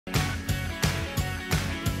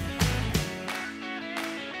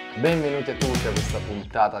Benvenuti a tutti a questa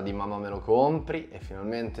puntata di Mamma me lo compri e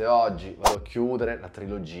finalmente oggi vado a chiudere la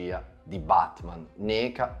trilogia di Batman,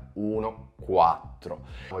 Neca 1-4.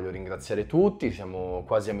 Voglio ringraziare tutti, siamo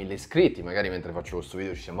quasi a 1000 iscritti, magari mentre faccio questo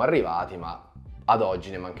video ci siamo arrivati, ma ad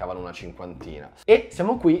oggi ne mancavano una cinquantina. E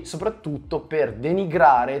siamo qui soprattutto per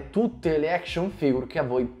denigrare tutte le action figure che a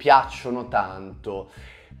voi piacciono tanto.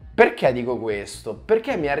 Perché dico questo?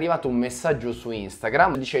 Perché mi è arrivato un messaggio su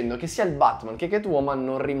Instagram dicendo che sia il Batman che Catwoman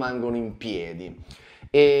non rimangono in piedi.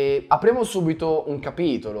 E apriamo subito un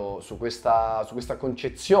capitolo su questa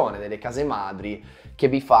concezione delle case madri che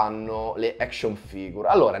vi fanno le action figure.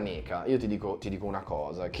 Allora, Neca, io ti dico una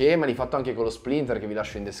cosa, che me l'hai fatto anche con lo Splinter che vi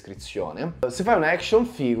lascio in descrizione. Se fai una action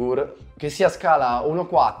figure che sia scala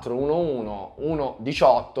 1.4, 1.1,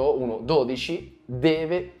 1.18, 1.12,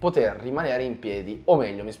 deve poter rimanere in piedi, o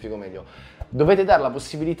meglio, mi spiego meglio, dovete dare la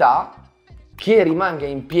possibilità che rimanga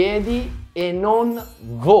in piedi e non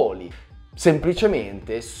voli.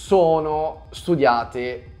 Semplicemente sono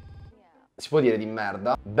studiate, si può dire di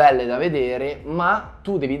merda, belle da vedere, ma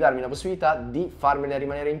tu devi darmi la possibilità di farmele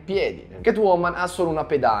rimanere in piedi. Catwoman ha solo una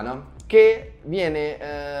pedana che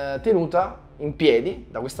viene tenuta in piedi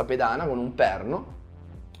da questa pedana con un perno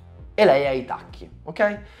e lei ha i tacchi,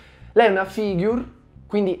 ok? Lei è una figure,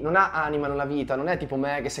 quindi non ha anima, non ha vita, non è tipo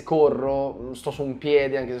me che se corro sto su un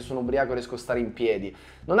piede, anche se sono ubriaco riesco a stare in piedi.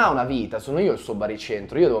 Non ha una vita, sono io il suo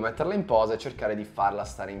baricentro, io devo metterla in posa e cercare di farla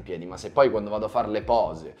stare in piedi. Ma se poi quando vado a fare le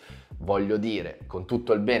pose, voglio dire, con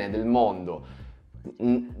tutto il bene del mondo,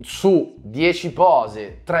 su 10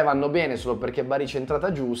 pose 3 vanno bene solo perché è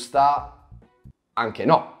baricentrata giusta, anche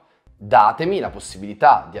no. Datemi la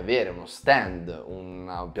possibilità di avere uno stand,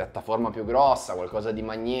 una piattaforma più grossa, qualcosa di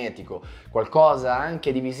magnetico, qualcosa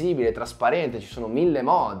anche di visibile, trasparente, ci sono 1000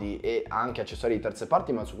 modi e anche accessori di terze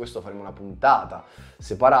parti, ma su questo faremo una puntata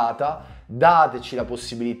separata. Dateci la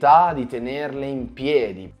possibilità di tenerle in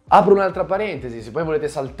piedi. Apro un'altra parentesi, se poi volete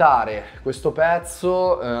saltare questo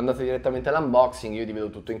pezzo andate direttamente all'unboxing, io divido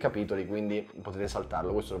tutto in capitoli, quindi potete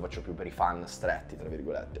saltarlo, questo lo faccio più per i fan stretti, tra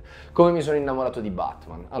virgolette. Come mi sono innamorato di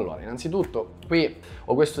Batman? Allora, innanzitutto qui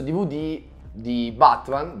ho questo DVD di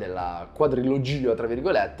Batman, della quadrilogia tra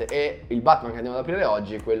virgolette, e il Batman che andiamo ad aprire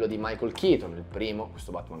oggi è quello di Michael Keaton, il primo,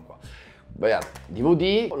 questo Batman qua.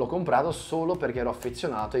 DVD l'ho comprato solo perché ero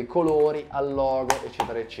affezionato ai colori, al logo,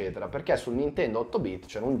 eccetera eccetera, perché sul Nintendo 8-bit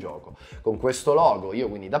c'era un gioco con questo logo, io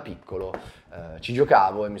quindi da piccolo ci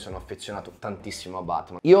giocavo e mi sono affezionato tantissimo a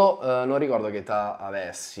Batman. Io non ricordo che età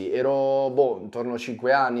avessi, ero intorno a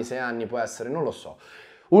 5 anni, 6 anni può essere, non lo so.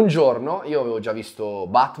 Un giorno io avevo già visto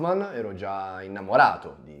Batman, ero già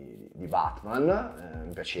innamorato di Batman,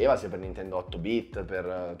 mi piaceva sia per Nintendo 8-bit,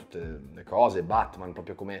 per tutte le cose, Batman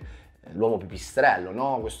proprio come l'uomo pipistrello,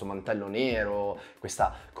 no? Questo mantello nero,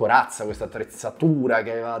 questa corazza, questa attrezzatura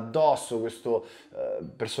che aveva addosso, questo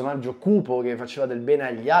personaggio cupo che faceva del bene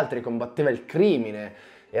agli altri, combatteva il crimine,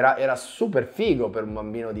 era super figo per un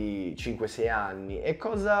bambino di 5-6 anni. E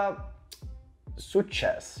cosa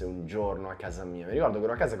successe un giorno a casa mia? Mi ricordo che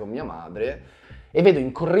ero a casa con mia madre e vedo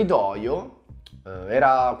in corridoio,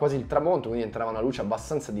 era quasi il tramonto, quindi entrava una luce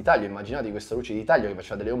abbastanza di taglio, immaginate questa luce di taglio che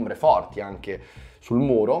faceva delle ombre forti anche sul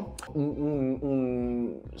muro,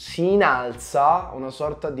 si inalza una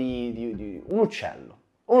sorta di un uccello.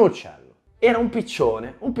 Era un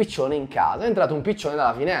piccione in casa, è entrato un piccione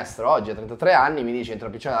dalla finestra, oggi a 33 anni mi dice entra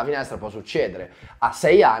un piccione dalla finestra, può succedere, a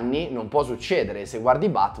 6 anni non può succedere, se guardi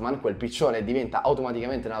Batman quel piccione diventa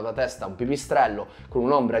automaticamente nella tua testa un pipistrello con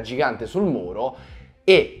un'ombra gigante sul muro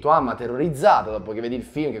e tua mamma terrorizzata dopo che vedi il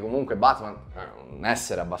film, che comunque Batman è un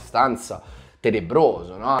essere abbastanza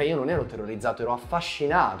tenebroso, no? Io non ero terrorizzato, ero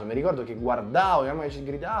affascinato, mi ricordo che guardavo, mia mamma ci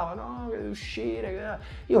gridava, no, che devi uscire,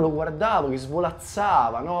 io lo guardavo che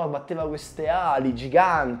svolazzava, no, batteva queste ali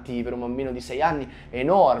giganti per un bambino di 6 anni,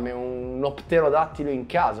 enorme, un pterodattilo in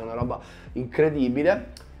casa, una roba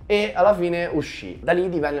incredibile, e alla fine uscì. Da lì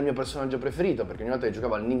divenne il mio personaggio preferito, perché ogni volta che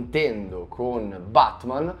giocavo al Nintendo con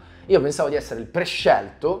Batman, io pensavo di essere il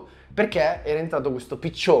prescelto, perché era entrato questo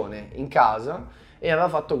piccione in casa e aveva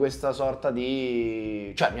fatto questa sorta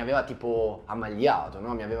di... cioè mi aveva tipo ammaliato,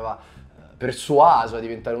 no? Mi aveva persuaso a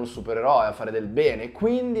diventare un supereroe, a fare del bene. E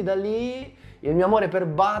quindi da lì il mio amore per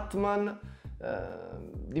Batman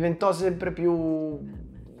diventò sempre più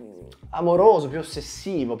amoroso, più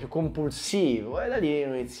ossessivo, più compulsivo, e da lì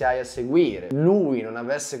lo iniziai a seguire. Lui non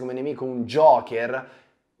avesse come nemico un Joker,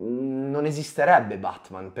 non esisterebbe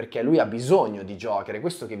Batman, perché lui ha bisogno di Joker, è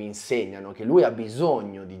questo che vi insegnano, che lui ha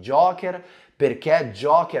bisogno di Joker perché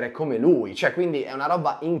Joker è come lui, cioè quindi è una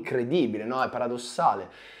roba incredibile, no? È paradossale.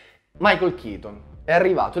 Michael Keaton, è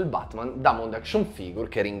arrivato il Batman da Mondo Action Figure,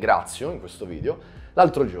 che ringrazio in questo video,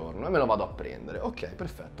 l'altro giorno e me lo vado a prendere. Ok,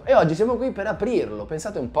 perfetto. E oggi siamo qui per aprirlo,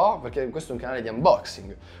 pensate un po', perché questo è un canale di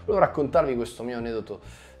unboxing. Volevo raccontarvi questo mio aneddoto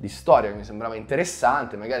di storia che mi sembrava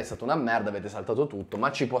interessante, magari è stata una merda, avete saltato tutto,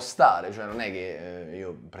 ma ci può stare, cioè non è che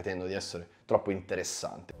io pretendo di essere troppo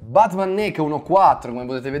interessante. Batman Neca 1.4, come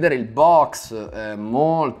potete vedere il box è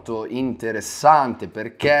molto interessante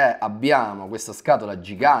perché abbiamo questa scatola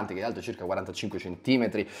gigante che è alta circa 45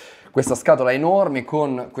 cm, questa scatola enorme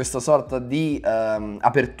con questa sorta di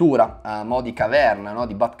apertura a mo' di caverna, no?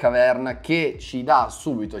 Di Batcaverna, che ci dà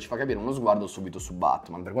subito, ci fa capire uno sguardo subito su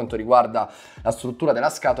Batman. Per quanto riguarda la struttura della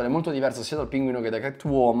scatola è molto diversa sia dal Pinguino che da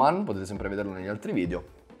Catwoman, potete sempre vederlo negli altri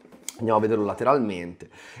video. Andiamo a vederlo lateralmente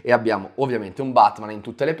e abbiamo ovviamente un Batman in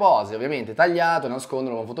tutte le pose, ovviamente tagliato,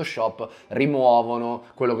 nascondono con Photoshop, rimuovono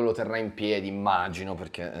quello che lo terrà in piedi, immagino,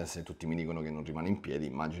 perché se tutti mi dicono che non rimane in piedi,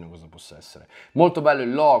 immagino cosa possa essere. Molto bello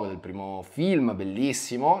il logo del primo film,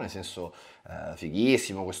 bellissimo, nel senso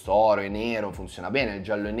fighissimo, questo oro e nero funziona bene, il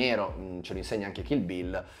giallo e nero ce lo insegna anche Kill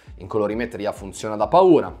Bill, in colorimetria funziona da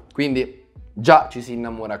paura, quindi già ci si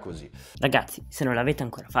innamora così. Ragazzi, se non l'avete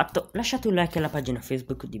ancora fatto, lasciate un like alla pagina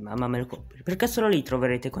Facebook di Mamma Me Lo Compri, perché solo lì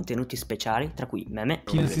troverete contenuti speciali, tra cui meme.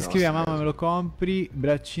 Chi non si iscrive a Mamma Me Lo Compri,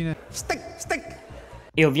 braccine.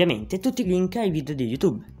 E ovviamente tutti i link ai video di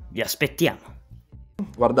YouTube. Vi aspettiamo.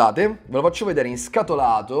 Guardate, ve lo faccio vedere in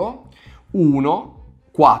scatolato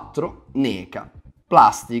 1.4 Neca,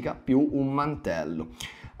 plastica più un mantello.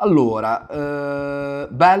 Allora,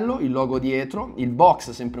 bello il logo dietro, il box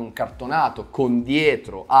è sempre un cartonato con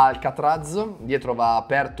dietro Alcatraz, dietro va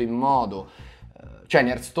aperto in modo, cioè in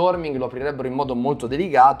Earthstorming lo aprirebbero in modo molto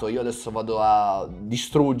delicato, io adesso vado a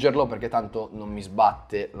distruggerlo perché tanto non mi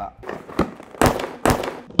sbatte la...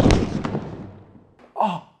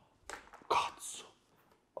 Oh, cazzo,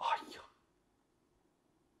 aia.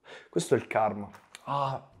 Questo è il karma.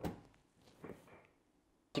 Ah.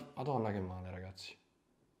 Madonna che male ragazzi.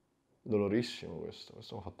 Dolorissimo questo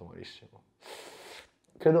mi ha fatto malissimo.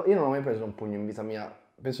 Credo, io non ho mai preso un pugno in vita mia,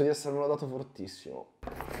 penso di essermelo dato fortissimo.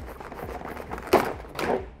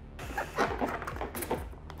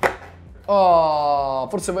 Oh,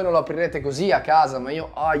 forse voi non lo aprirete così a casa, ma io,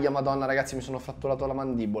 aia madonna ragazzi, mi sono fratturato la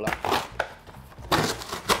mandibola.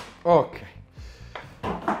 Ok.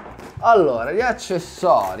 Allora, gli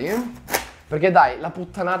accessori, perché dai, la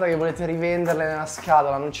puttanata che volete rivenderle nella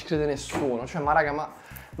scatola, non ci crede nessuno, cioè ma raga,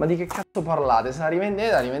 ma di che cazzo parlate? Se la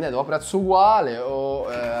rivendete o a prezzo uguale o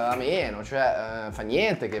a meno, cioè fa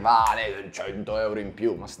niente che vale 100 euro in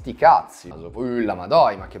più, ma sti cazzi. La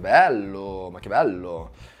madoi, ma che bello,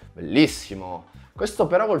 bellissimo. Questo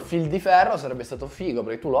però col fil di ferro sarebbe stato figo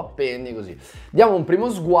perché tu lo appendi così. Diamo un primo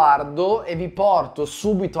sguardo e vi porto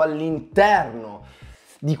subito all'interno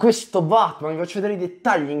di questo Batman, vi faccio vedere i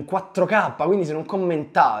dettagli in 4K, quindi se non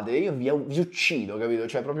commentate io vi uccido, capito?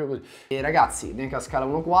 Cioè proprio così. E ragazzi, Neca scala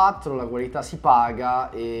 1.4, la qualità si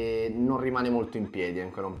paga e non rimane molto in piedi, è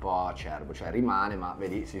ancora un po' acerbo, cioè rimane ma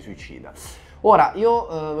vedi si suicida. Ora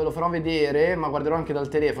io ve lo farò vedere, ma guarderò anche dal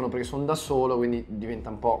telefono perché sono da solo, quindi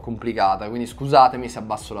diventa un po' complicata, quindi scusatemi se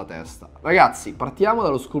abbasso la testa. Ragazzi, partiamo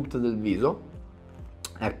dallo sculpt del viso,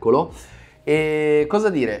 eccolo. E cosa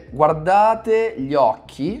dire, guardate gli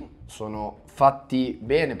occhi, sono fatti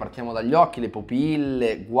bene, partiamo dagli occhi, le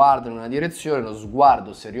pupille guardano in una direzione, lo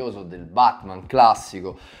sguardo serioso del Batman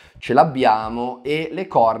classico ce l'abbiamo e le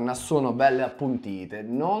corna sono belle appuntite,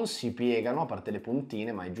 non si piegano a parte le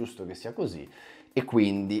puntine, ma è giusto che sia così e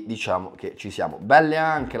quindi diciamo che ci siamo. Belle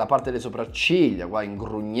anche la parte delle sopracciglia, qua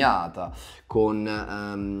ingrugnata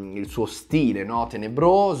con il suo stile, no,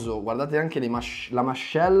 tenebroso, guardate anche la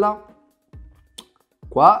mascella.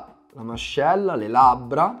 Qua la mascella, le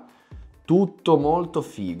labbra, tutto molto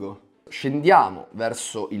figo. Scendiamo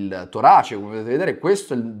verso il torace, come potete vedere,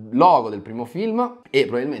 questo è il logo del primo film e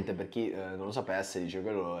probabilmente per chi non lo sapesse dice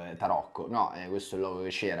quello è tarocco. No, questo è il logo che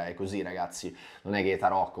c'era, è così ragazzi, non è che è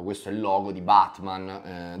tarocco, questo è il logo di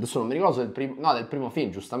Batman. Adesso non mi ricordo del primo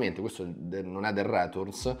film, giustamente, questo non è del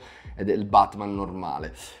Returns, è del Batman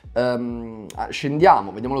normale.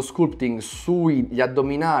 Scendiamo, vediamo lo sculpting sugli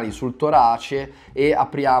addominali, sul torace e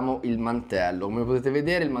apriamo il mantello. Come potete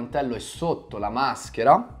vedere il mantello è sotto la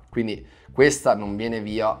maschera. Quindi questa non viene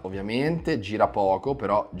via ovviamente, gira poco,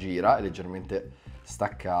 però gira, è leggermente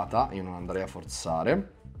staccata, io non andrei a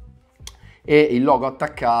forzare. E il logo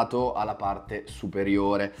attaccato alla parte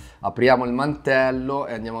superiore. Apriamo il mantello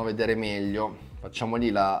e andiamo a vedere meglio. Facciamo lì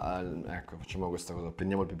ecco, facciamo questa cosa,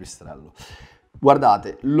 prendiamo il pipistrello.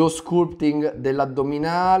 Guardate, lo sculpting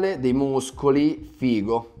dell'addominale, dei muscoli,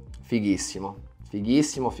 figo, fighissimo,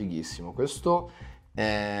 fighissimo, fighissimo. Questo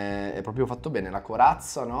è proprio fatto bene, la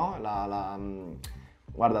corazza, no?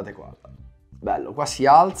 Guardate qua, Bello, qua si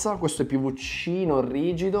alza, questo è PVC non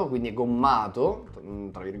rigido, quindi è gommato,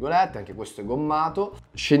 tra virgolette, anche questo è gommato.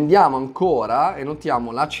 Scendiamo ancora e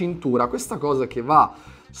notiamo la cintura, questa cosa che va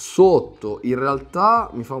sotto in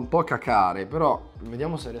realtà mi fa un po' cacare, però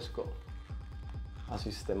vediamo se riesco a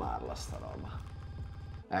sistemarla sta roba.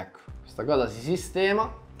 Ecco, questa cosa si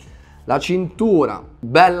sistema. La cintura,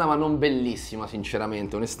 bella ma non bellissima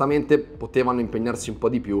sinceramente, onestamente potevano impegnarsi un po'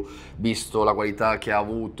 di più, visto la qualità che ha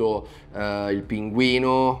avuto il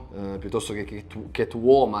Pinguino, piuttosto che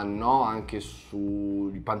Catwoman, no? Anche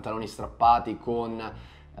sui pantaloni strappati con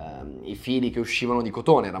i fili che uscivano di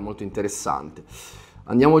cotone, era molto interessante.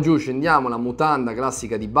 Andiamo giù, scendiamo, la mutanda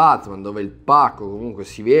classica di Batman, dove il pacco comunque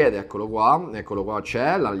si vede, eccolo qua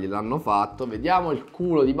c'è, gliel'hanno fatto, vediamo il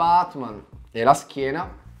culo di Batman e la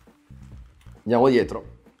schiena. Andiamo dietro,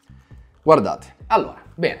 guardate, allora,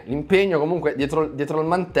 bene, l'impegno comunque dietro al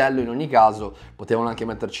mantello in ogni caso potevano anche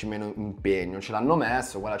metterci meno impegno, ce l'hanno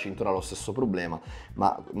messo, qua la cintura ha lo stesso problema,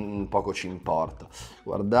 ma poco ci importa.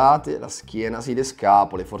 Guardate, la schiena, sì, le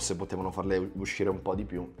scapole, forse potevano farle uscire un po' di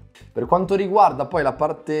più. Per quanto riguarda poi la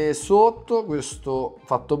parte sotto, questo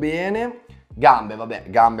fatto bene, gambe,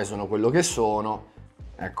 vabbè, gambe sono quello che sono.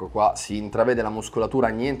 Ecco qua si intravede la muscolatura,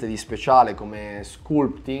 niente di speciale come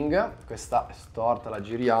sculpting, questa è storta, la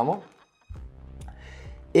giriamo,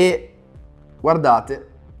 e guardate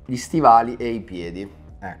gli stivali e i piedi,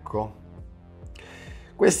 ecco,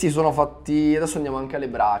 questi sono fatti, adesso andiamo anche alle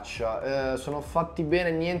braccia, sono fatti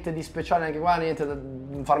bene, niente di speciale anche qua, niente da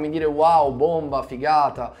farmi dire wow, bomba,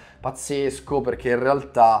 figata, pazzesco, perché in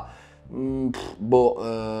realtà...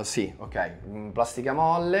 sì, ok, plastica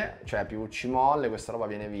molle, cioè PVC molle, questa roba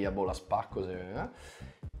viene via, boh, la spacco se...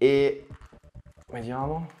 E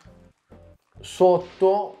vediamo,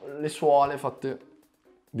 sotto le suole fatte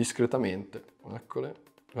discretamente, eccole,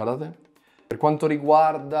 guardate. Per quanto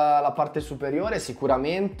riguarda la parte superiore,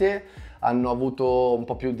 sicuramente hanno avuto un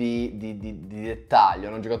po' più di dettaglio,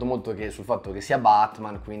 hanno giocato molto sul fatto che sia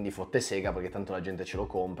Batman, quindi fotte sega, perché tanto la gente ce lo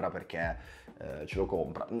compra, perché ce lo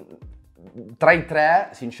compra. Tra i tre,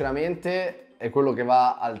 sinceramente, è quello che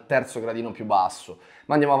va al terzo gradino più basso,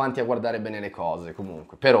 ma andiamo avanti a guardare bene le cose,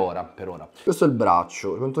 comunque, per ora. Questo è il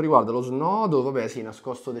braccio. Per quanto riguarda lo snodo, vabbè, sì,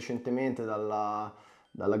 nascosto decentemente dalla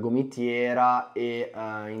gomitiera e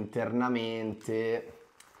internamente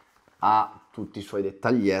ha tutti i suoi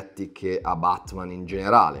dettaglietti che ha Batman in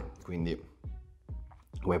generale, quindi,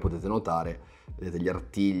 come potete notare, vedete gli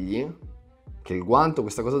artigli, che il guanto,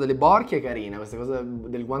 questa cosa delle borchie è carina, questa cosa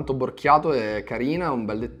del guanto borchiato è carina, è un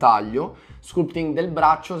bel dettaglio. Sculpting del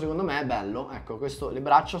braccio secondo me è bello, ecco, le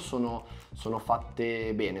braccia sono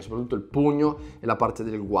fatte bene, soprattutto il pugno e la parte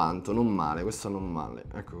del guanto, non male, questo non male.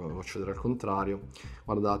 Ecco, lo faccio vedere al contrario,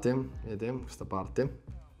 guardate, vedete questa parte?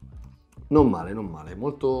 Non male,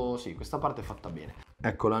 molto, sì, questa parte è fatta bene.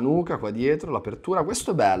 Ecco la nuca qua dietro, l'apertura,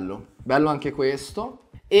 questo è bello anche questo.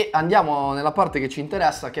 E andiamo nella parte che ci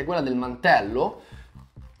interessa, che è quella del mantello,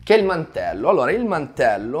 che è il mantello. Allora, il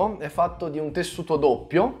mantello è fatto di un tessuto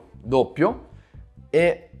doppio,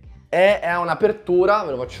 e è un'apertura,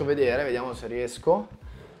 ve lo faccio vedere, vediamo se riesco,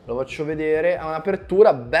 lo faccio vedere, ha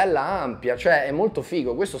un'apertura bella ampia, cioè è molto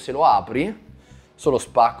figo, questo se lo apri, solo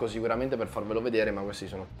spacco sicuramente per farvelo vedere, ma questi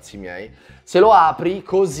sono cazzi miei, se lo apri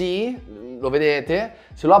così, lo vedete,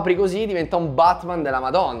 se lo apri così diventa un Batman della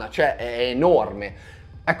Madonna, cioè è enorme.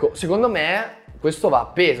 Ecco, secondo me questo va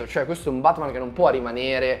appeso, cioè questo è un Batman che non può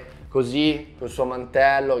rimanere così col suo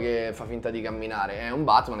mantello che fa finta di camminare, è un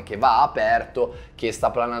Batman che va aperto, che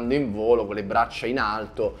sta planando in volo con le braccia in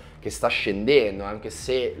alto, che sta scendendo, anche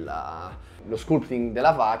se lo sculpting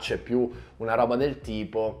della faccia è più una roba del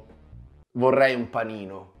tipo vorrei un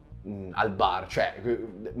panino al bar, cioè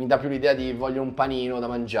mi dà più l'idea di voglio un panino da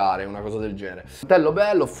mangiare, una cosa del genere. Mantello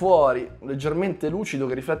bello, fuori leggermente lucido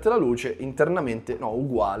che riflette la luce, internamente no,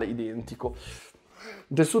 uguale, identico.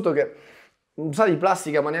 Un tessuto che sa di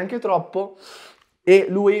plastica ma neanche troppo, e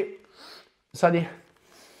lui sa di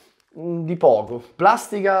poco.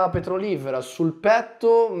 Plastica petrolifera sul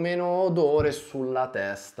petto, meno odore sulla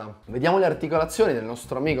testa. Vediamo le articolazioni del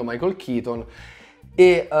nostro amico Michael Keaton.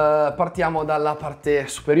 E partiamo dalla parte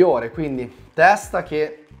superiore, quindi testa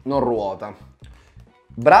che non ruota,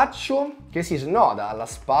 braccio che si snoda alla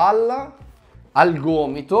spalla, al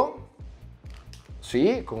gomito,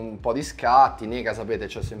 sì, con un po' di scatti, Neca sapete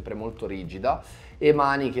c'è sempre molto rigida, e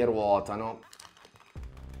mani che ruotano,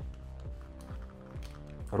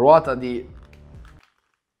 ruota di...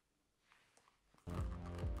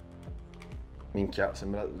 minchia,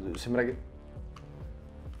 sembra che...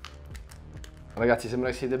 Ragazzi, sembra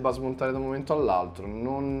che si debba smontare da un momento all'altro.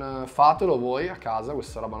 Non fatelo voi a casa,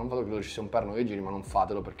 questa roba non fatelo, credo ci sia un perno che giri, ma non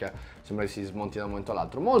fatelo perché sembra che si smonti da un momento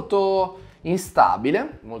all'altro. Molto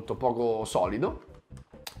instabile, molto poco solido.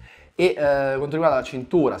 E quanto riguarda la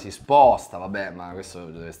cintura si sposta, vabbè, ma questo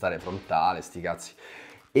deve stare frontale, sti cazzi.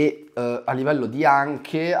 E a livello di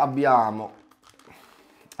anche abbiamo...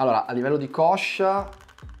 Allora, a livello di coscia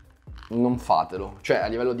non fatelo, cioè a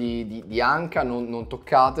livello di anca non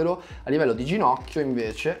toccatelo, a livello di ginocchio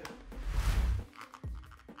invece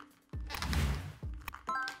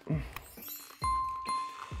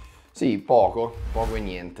sì, poco e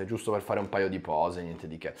niente, giusto per fare un paio di pose, niente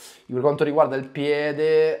di che. Per quanto riguarda il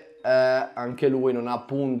piede, anche lui non ha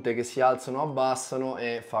punte che si alzano o abbassano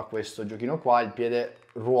e fa questo giochino qua, il piede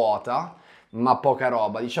ruota, ma poca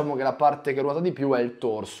roba. Diciamo che la parte che ruota di più è il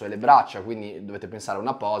torso e le braccia, quindi dovete pensare a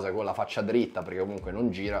una posa con la faccia dritta, perché comunque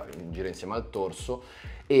non gira, gira insieme al torso,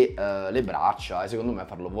 e le braccia, e secondo me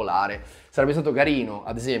farlo volare. Sarebbe stato carino,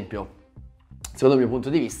 ad esempio, secondo il mio punto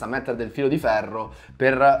di vista, mettere del filo di ferro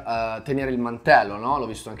per tenere il mantello, no? L'ho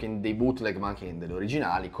visto anche in dei bootleg, ma anche in delle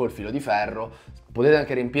originali, col filo di ferro. Potete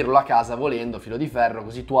anche riempirlo a casa volendo, filo di ferro,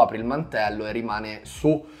 così tu apri il mantello e rimane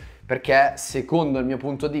su. Perché secondo il mio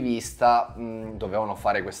punto di vista dovevano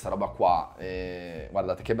fare questa roba qua, e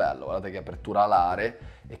guardate che bello, guardate che apertura alare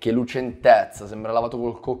e che lucentezza, sembra lavato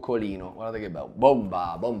col coccolino, guardate che bello,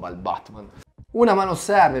 bomba il Batman. Una mano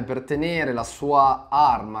serve per tenere la sua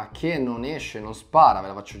arma che non esce, non spara, ve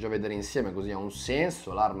la faccio già vedere insieme così ha un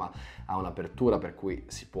senso, l'arma ha un'apertura per cui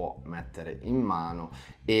si può mettere in mano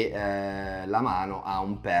e la mano ha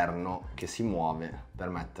un perno che si muove per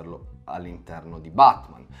metterlo all'interno di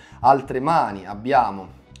Batman. Altre mani abbiamo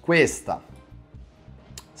questa,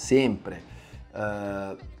 sempre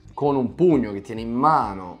con un pugno che tiene in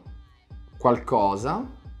mano qualcosa,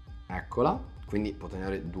 eccola. Quindi può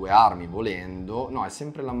tenere due armi volendo. No, è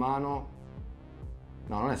sempre la mano...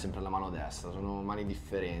 No, non è sempre la mano destra, sono mani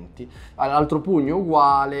differenti. L'altro pugno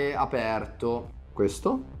uguale, aperto.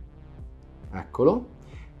 Questo. Eccolo.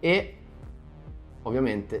 E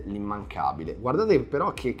ovviamente l'immancabile. Guardate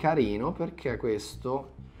però che carino perché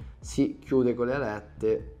questo si chiude con le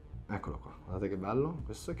alette. Eccolo qua, guardate che bello.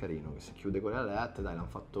 Questo è carino, che si chiude con le alette. Dai, l'hanno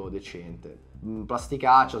fatto decente.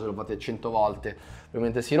 Plasticaccia, se lo fate 100 volte,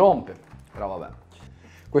 ovviamente si rompe. Però vabbè,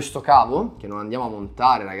 questo cavo che non andiamo a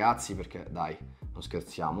montare ragazzi perché dai, non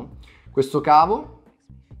scherziamo, questo cavo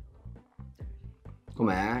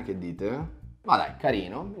com'è? Che dite? Ma dai,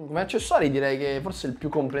 carino, come accessori direi che forse è il più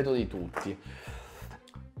completo di tutti.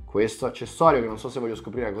 Questo accessorio che non so se voglio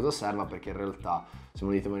scoprire a cosa serva perché in realtà se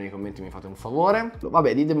me lo dite voi nei commenti mi fate un favore.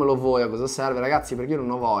 Vabbè, ditemelo voi a cosa serve ragazzi perché io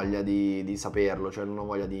non ho voglia di saperlo, cioè non ho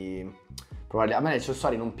voglia di provarli. A me gli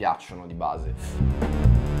accessori non piacciono di base.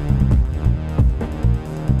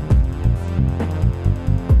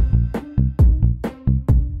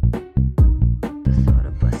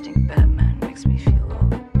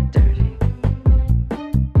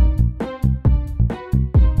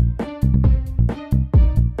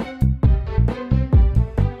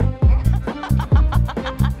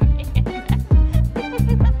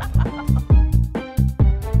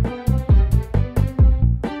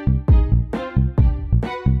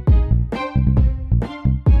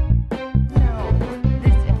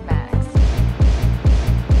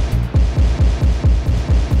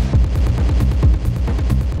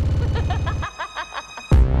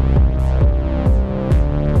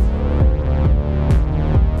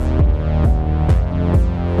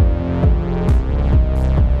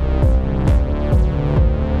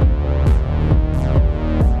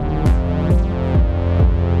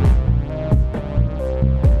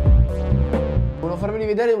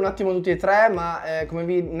 Vedere un attimo tutti e tre, ma come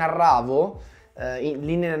vi narravo, in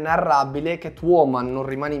linea narrabile, Catwoman non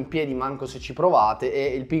rimane in piedi manco se ci provate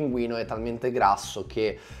e il pinguino è talmente grasso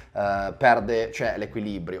che perde, cioè,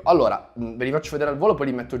 l'equilibrio. Allora, ve li faccio vedere al volo, poi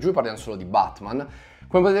li metto giù e parliamo solo di Batman.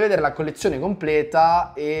 Come potete vedere la collezione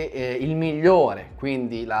completa e il migliore,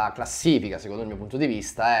 quindi la classifica secondo il mio punto di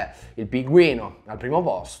vista è il Pinguino al primo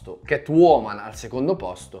posto, Catwoman al secondo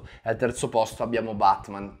posto e al terzo posto abbiamo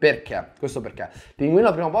Batman. Perché? Questo perché? Pinguino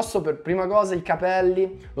al primo posto per prima cosa i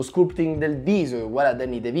capelli, lo sculpting del viso è uguale a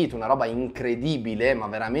Danny DeVito, una roba incredibile, ma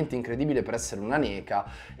veramente incredibile per essere una Neca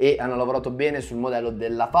e hanno lavorato bene sul modello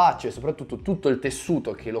della faccia e soprattutto tutto il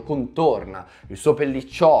tessuto che lo contorna, il suo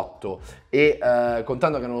pellicciotto e contando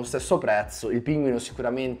che hanno lo stesso prezzo, il Pinguino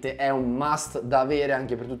sicuramente è un must da avere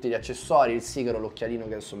anche per tutti gli accessori, il sigaro, l'occhialino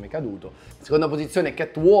che adesso mi è caduto. Seconda posizione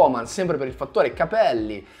Catwoman, sempre per il fattore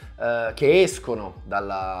capelli che escono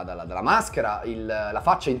dalla maschera, la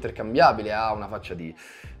faccia è intercambiabile, ha una faccia di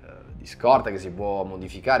scorta che si può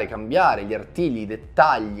modificare, cambiare, gli artigli, i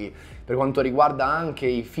dettagli, per quanto riguarda anche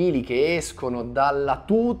i fili che escono dalla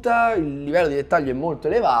tuta, il livello di dettaglio è molto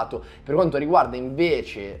elevato. Per quanto riguarda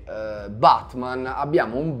invece Batman,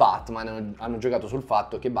 abbiamo un Batman, hanno giocato sul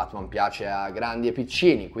fatto che Batman piace a grandi e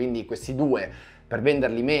piccini, quindi questi due, per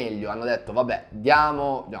venderli meglio, hanno detto vabbè,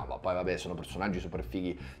 no, poi vabbè, sono personaggi super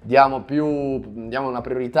fighi, diamo una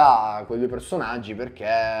priorità a quei due personaggi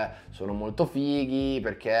perché sono molto fighi,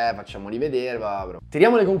 perché facciamoli vedere, vabbè.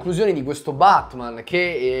 Tiriamo le conclusioni di questo Batman,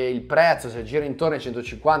 che il prezzo si aggira intorno ai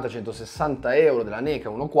 150-160 euro della Neca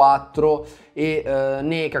 1.4 e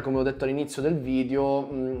Neca, come ho detto all'inizio del video,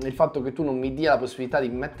 il fatto che tu non mi dia la possibilità di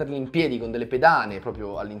metterli in piedi con delle pedane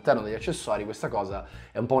proprio all'interno degli accessori, questa cosa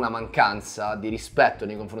è un po' una mancanza di rispetto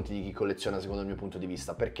nei confronti di chi colleziona, secondo il mio punto di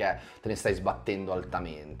vista, perché te ne stai sbattendo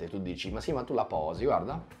altamente. Tu dici, ma sì, ma tu la posi,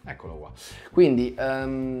 guarda, eccolo qua. Quindi,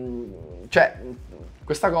 cioè,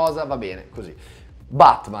 questa cosa va bene così.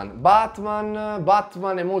 Batman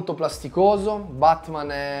è molto plasticoso,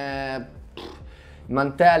 Batman è... il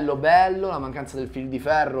mantello bello, la mancanza del fil di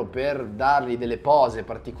ferro per dargli delle pose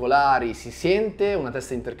particolari si sente, una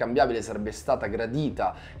testa intercambiabile sarebbe stata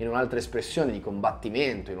gradita in un'altra espressione di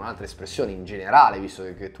combattimento, in un'altra espressione in generale, visto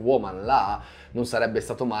che Catwoman l'ha, non sarebbe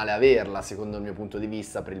stato male averla secondo il mio punto di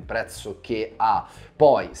vista per il prezzo che ha.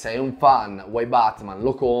 Poi sei un fan, vuoi Batman,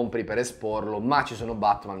 lo compri per esporlo, ma ci sono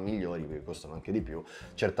Batman migliori che costano anche di più,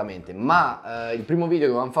 certamente. Ma il primo video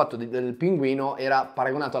che avevamo fatto del Pinguino era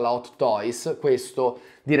paragonato alla Hot Toys, questo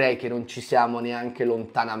direi che non ci siamo neanche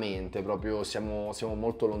lontanamente, proprio siamo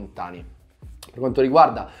molto lontani. Per quanto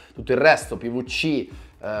riguarda tutto il resto, PVC,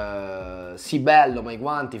 sì bello, ma i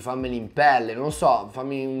guanti fammeli in pelle, non lo so,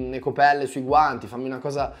 fammi un'ecopelle sui guanti, fammi una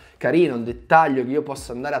cosa carina, un dettaglio che io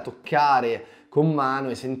possa andare a toccare con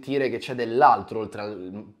mano e sentire che c'è dell'altro oltre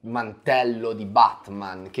al mantello di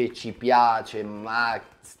Batman che ci piace, ma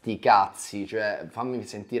sti cazzi, cioè fammi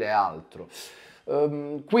sentire altro.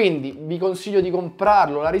 Quindi vi consiglio di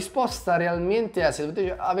comprarlo. La risposta realmente è: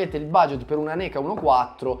 se avete il budget per una Neca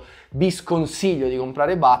 1.4 vi sconsiglio di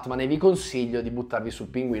comprare Batman e vi consiglio di buttarvi sul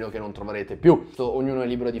Pinguino, che non troverete più. Ognuno è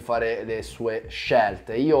libero di fare le sue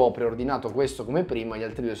scelte. Io ho preordinato questo come primo e gli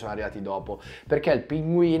altri due sono arrivati dopo, perché il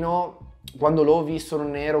Pinguino, quando l'ho visto,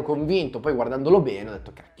 non ne ero convinto. Poi guardandolo bene ho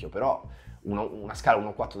detto cacchio, però una scala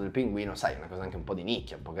 1.4 del Pinguino, sai, è una cosa anche un po' di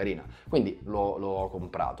nicchia, un po' carina, quindi l'ho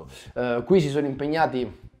comprato. Qui si sono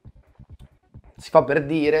impegnati, si fa per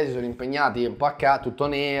dire, si sono impegnati un po' a tutto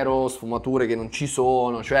nero, sfumature che non ci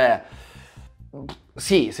sono, cioè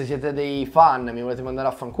sì, se siete dei fan e mi volete mandare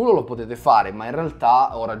a fanculo lo potete fare, ma in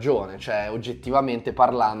realtà ho ragione, cioè oggettivamente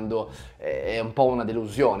parlando è un po' una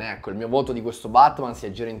delusione. Ecco, il mio voto di questo Batman si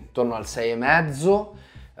aggira intorno al 6,5.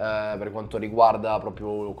 Per quanto riguarda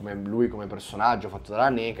proprio lui come personaggio fatto dalla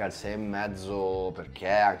Neca, il 6,5 perché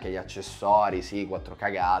anche gli accessori, sì, 4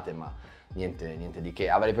 cagate, ma niente di che.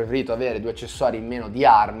 Avrei preferito avere 2 accessori in meno di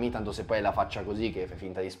armi, tanto se poi è la faccia così che fai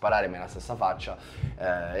finta di sparare ma è la stessa faccia,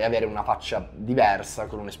 e avere una faccia diversa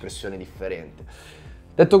con un'espressione differente.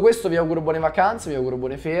 Detto questo, vi auguro buone vacanze, vi auguro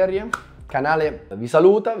buone ferie. Il canale vi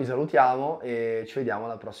saluta, vi salutiamo e ci vediamo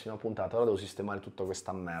alla prossima puntata. Ora devo sistemare tutta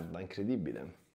questa merda, incredibile.